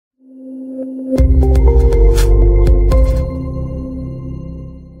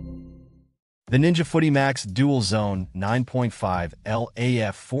The Ninja Foodi Max Dual Zone 9.5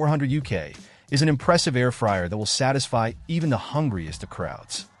 LAF 400 UK is an impressive air fryer that will satisfy even the hungriest of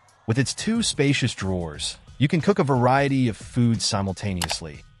crowds. With its two spacious drawers, you can cook a variety of foods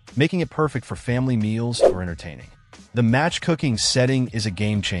simultaneously, making it perfect for family meals or entertaining. The match cooking setting is a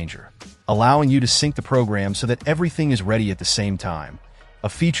game changer, allowing you to sync the program so that everything is ready at the same time, a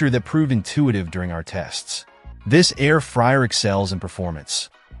feature that proved intuitive during our tests. This air fryer excels in performance,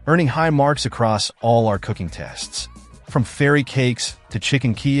 earning high marks across all our cooking tests. From fairy cakes to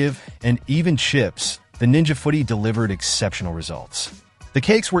chicken Kiev and even chips, the Ninja Foodi delivered exceptional results. The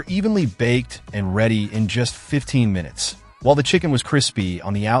cakes were evenly baked and ready in just 15 minutes, while the chicken was crispy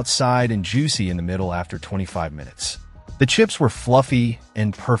on the outside and juicy in the middle after 25 minutes. The chips were fluffy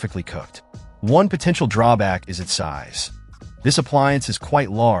and perfectly cooked. One potential drawback is its size. This appliance is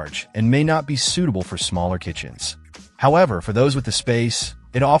quite large and may not be suitable for smaller kitchens. However, for those with the space,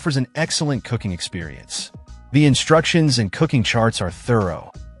 it offers an excellent cooking experience. The instructions and cooking charts are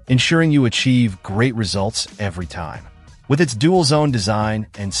thorough, ensuring you achieve great results every time. With its dual-zone design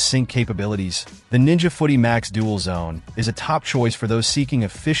and sync capabilities, the Ninja Foodi Max Dual Zone is a top choice for those seeking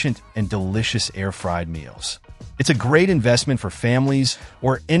efficient and delicious air-fried meals. It's a great investment for families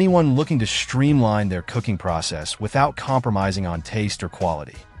or anyone looking to streamline their cooking process without compromising on taste or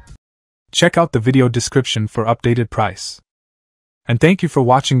quality. Check out the video description for updated price. And thank you for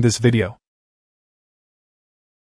watching this video.